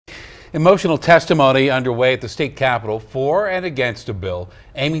Emotional testimony underway at the state capitol for and against a bill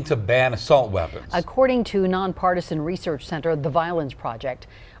aiming to ban assault weapons. According to nonpartisan research center The Violence Project,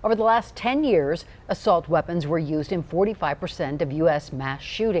 over the last 10 years, assault weapons were used in 45% of U.S. mass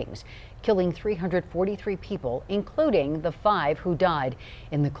shootings, killing 343 people, including the 5 who died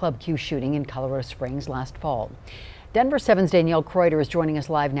in the Club Q shooting in Colorado Springs last fall. Denver 7's Danielle Kreuter is joining us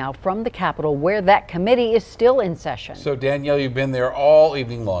live now from the Capitol, where that committee is still in session. So Danielle, you've been there all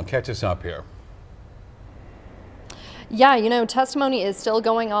evening long. Catch us up here. Yeah, testimony is still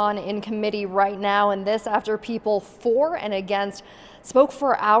going on in committee right now, and this after people for and against spoke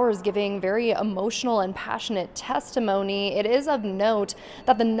for hours, giving very emotional and passionate testimony. It is of note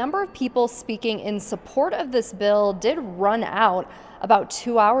that the number of people speaking in support of this bill did run out about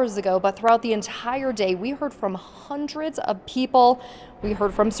 2 hours ago, but throughout the entire day, we heard from hundreds of people. We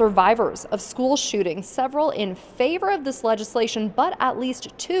heard from survivors of school shootings, several in favor of this legislation, but at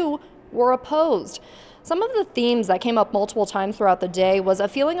least 2 were opposed. Some of the themes that came up multiple times throughout the day was a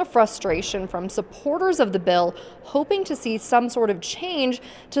feeling of frustration from supporters of the bill, hoping to see some sort of change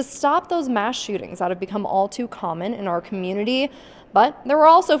to stop those mass shootings that have become all too common in our community. But there were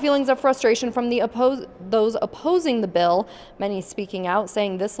also feelings of frustration from those opposing the bill, many speaking out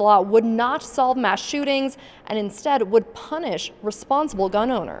saying this law would not solve mass shootings and instead would punish responsible gun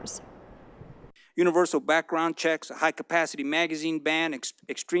owners. Universal background checks, a high-capacity magazine ban,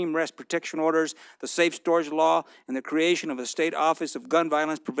 extreme arrest protection orders, the safe storage law, and the creation of a state office of gun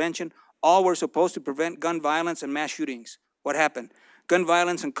violence prevention, all were supposed to prevent gun violence and mass shootings. What happened? Gun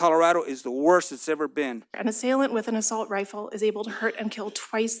violence in Colorado is the worst it's ever been. An assailant with an assault rifle is able to hurt and kill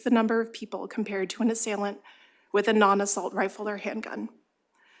twice the number of people compared to an assailant with a non-assault rifle or handgun.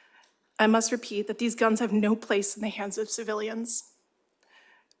 I must repeat that these guns have no place in the hands of civilians.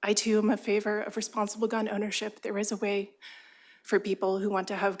 I too am in favor of responsible gun ownership. There is a way for people who want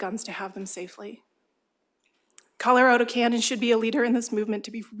to have guns to have them safely. Colorado can and should be a leader in this movement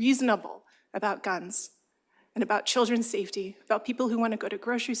to be reasonable about guns and about children's safety, about people who want to go to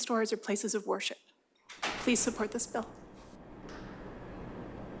grocery stores or places of worship. Please support this bill.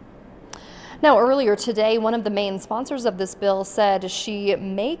 Now, earlier today, one of the main sponsors of this bill said she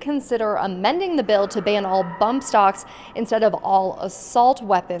may consider amending the bill to ban all bump stocks instead of all assault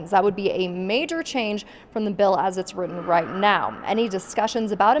weapons. That would be a major change from the bill as it's written right now. Any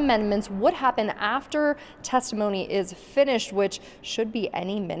discussions about amendments would happen after testimony is finished, which should be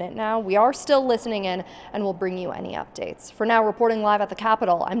any minute now. We are still listening in and we'll bring you any updates. For now, reporting live at the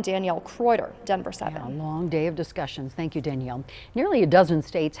Capitol, I'm Danielle Kreuter, Denver 7. Yeah, a long day of discussions. Thank you, Danielle. Nearly a dozen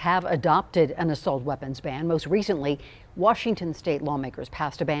states have adopted an assault weapons ban. Most recently, Washington state lawmakers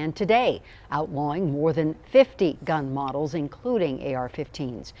passed a ban today, outlawing more than 50 gun models, including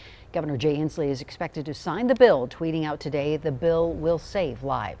AR-15s. Governor Jay Inslee is expected to sign the bill, tweeting out today the bill will save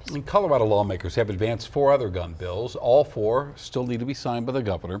lives. And Colorado lawmakers have advanced 4 other gun bills. All 4 still need to be signed by the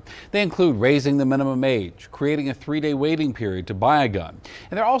governor. They include raising the minimum age, creating a 3-day waiting period to buy a gun,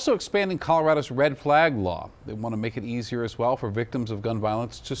 and they're also expanding Colorado's red flag law. They want to make it easier as well for victims of gun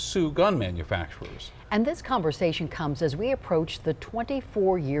violence to sue gun manufacturers. And this conversation comes as we approach the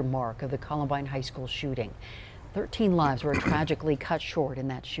 24-year mark of the Columbine High School shooting. 13 lives were tragically cut short in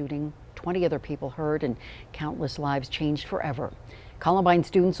that shooting, 20 other people hurt, and countless lives changed forever. Columbine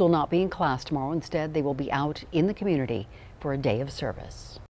students will not be in class tomorrow. Instead, they will be out in the community for a day of service.